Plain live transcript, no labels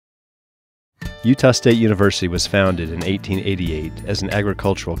Utah State University was founded in 1888 as an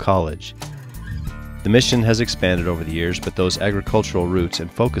agricultural college. The mission has expanded over the years, but those agricultural roots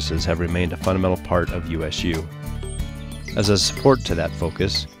and focuses have remained a fundamental part of USU. As a support to that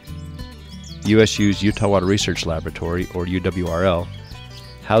focus, USU's Utah Water Research Laboratory, or UWRL,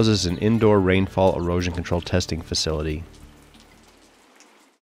 houses an indoor rainfall erosion control testing facility.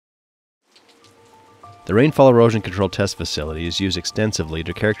 The Rainfall Erosion Control Test Facility is used extensively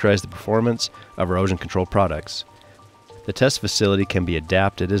to characterize the performance of erosion control products. The test facility can be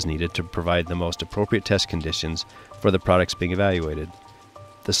adapted as needed to provide the most appropriate test conditions for the products being evaluated.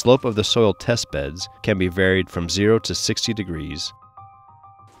 The slope of the soil test beds can be varied from 0 to 60 degrees.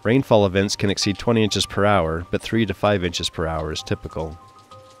 Rainfall events can exceed 20 inches per hour, but 3 to 5 inches per hour is typical.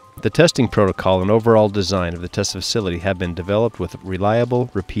 The testing protocol and overall design of the test facility have been developed with reliable,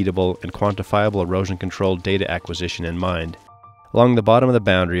 repeatable, and quantifiable erosion control data acquisition in mind. Along the bottom of the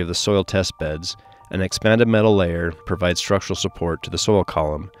boundary of the soil test beds, an expanded metal layer provides structural support to the soil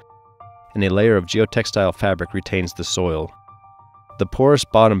column, and a layer of geotextile fabric retains the soil. The porous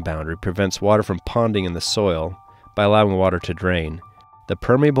bottom boundary prevents water from ponding in the soil by allowing water to drain. The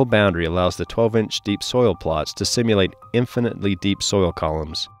permeable boundary allows the 12-inch deep soil plots to simulate infinitely deep soil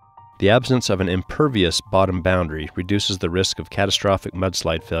columns. The absence of an impervious bottom boundary reduces the risk of catastrophic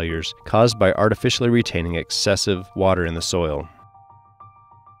mudslide failures caused by artificially retaining excessive water in the soil.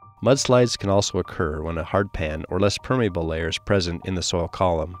 Mudslides can also occur when a hardpan or less permeable layer is present in the soil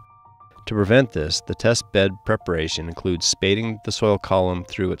column. To prevent this, the test bed preparation includes spading the soil column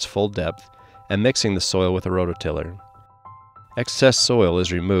through its full depth and mixing the soil with a rototiller. Excess soil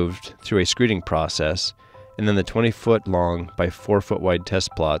is removed through a screening process, and then the 20-foot long by 4-foot wide test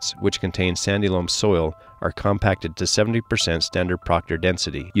plots, which contain sandy loam soil, are compacted to 70% standard Proctor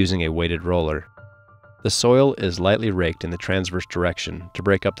density using a weighted roller. The soil is lightly raked in the transverse direction to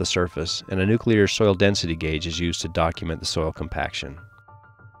break up the surface, and a nuclear soil density gauge is used to document the soil compaction.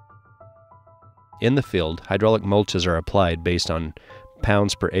 In the field, hydraulic mulches are applied based on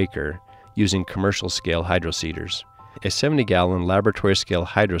pounds per acre using commercial-scale hydroseeders. A 70-gallon laboratory-scale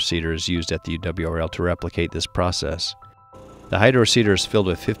hydroseeder is used at the UWRL to replicate this process. The hydroseeder is filled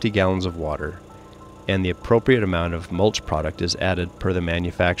with 50 gallons of water, and the appropriate amount of mulch product is added per the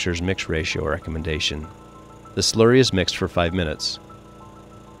manufacturer's mix ratio recommendation. The slurry is mixed for 5 minutes.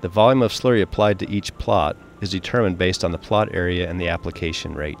 The volume of slurry applied to each plot is determined based on the plot area and the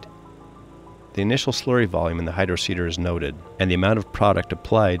application rate. The initial slurry volume in the hydroseeder is noted, and the amount of product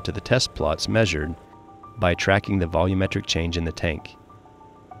applied to the test plots measured by tracking the volumetric change in the tank.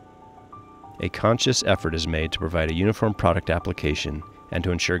 A conscious effort is made to provide a uniform product application and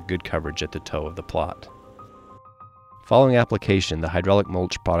to ensure good coverage at the toe of the plot. Following application, the hydraulic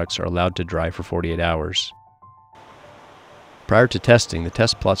mulch products are allowed to dry for 48 hours. Prior to testing, the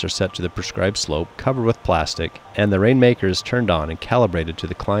test plots are set to the prescribed slope, covered with plastic, and the rainmaker is turned on and calibrated to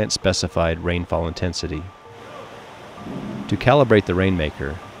the client-specified rainfall intensity. To calibrate the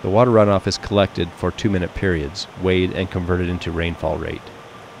rainmaker, the water runoff is collected for 2-minute periods, weighed and converted into rainfall rate.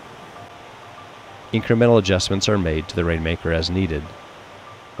 Incremental adjustments are made to the rainmaker as needed.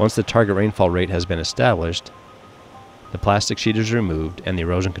 Once the target rainfall rate has been established, the plastic sheet is removed and the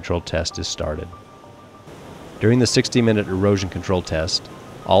erosion control test is started. During the 60-minute erosion control test,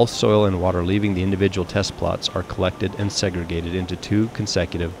 all soil and water leaving the individual test plots are collected and segregated into 2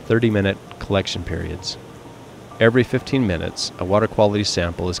 consecutive 30-minute collection periods. Every 15 minutes, a water quality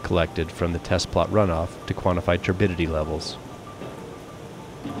sample is collected from the test plot runoff to quantify turbidity levels.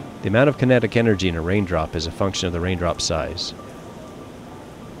 The amount of kinetic energy in a raindrop is a function of the raindrop size.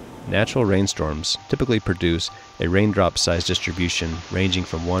 Natural rainstorms typically produce a raindrop size distribution ranging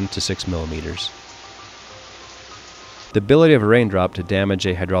from 1 to 6 millimeters. The ability of a raindrop to damage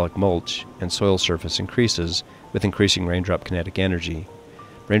a hydraulic mulch and soil surface increases with increasing raindrop kinetic energy.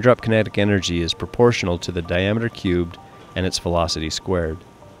 Raindrop kinetic energy is proportional to the diameter cubed and its velocity squared.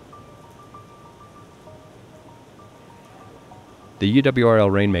 The UWRL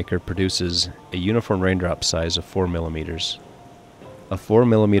rainmaker produces a uniform raindrop size of 4 millimeters. A 4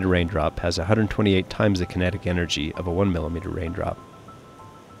 millimeter raindrop has 128 times the kinetic energy of a 1 millimeter raindrop.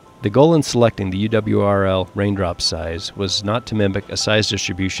 The goal in selecting the UWRL raindrop size was not to mimic a size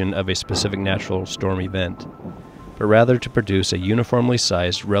distribution of a specific natural storm event, but rather to produce a uniformly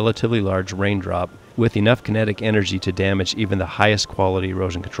sized, relatively large raindrop with enough kinetic energy to damage even the highest quality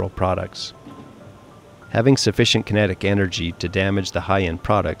erosion control products. Having sufficient kinetic energy to damage the high-end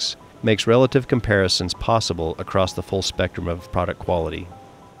products makes relative comparisons possible across the full spectrum of product quality.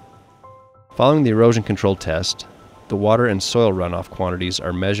 Following the erosion control test, the water and soil runoff quantities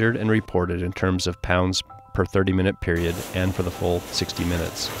are measured and reported in terms of pounds per 30-minute period and for the full 60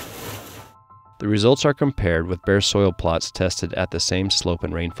 minutes. The results are compared with bare soil plots tested at the same slope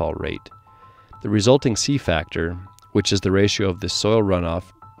and rainfall rate. The resulting C factor, which is the ratio of the soil runoff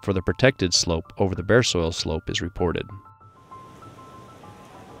for the protected slope over the bare soil slope, is reported.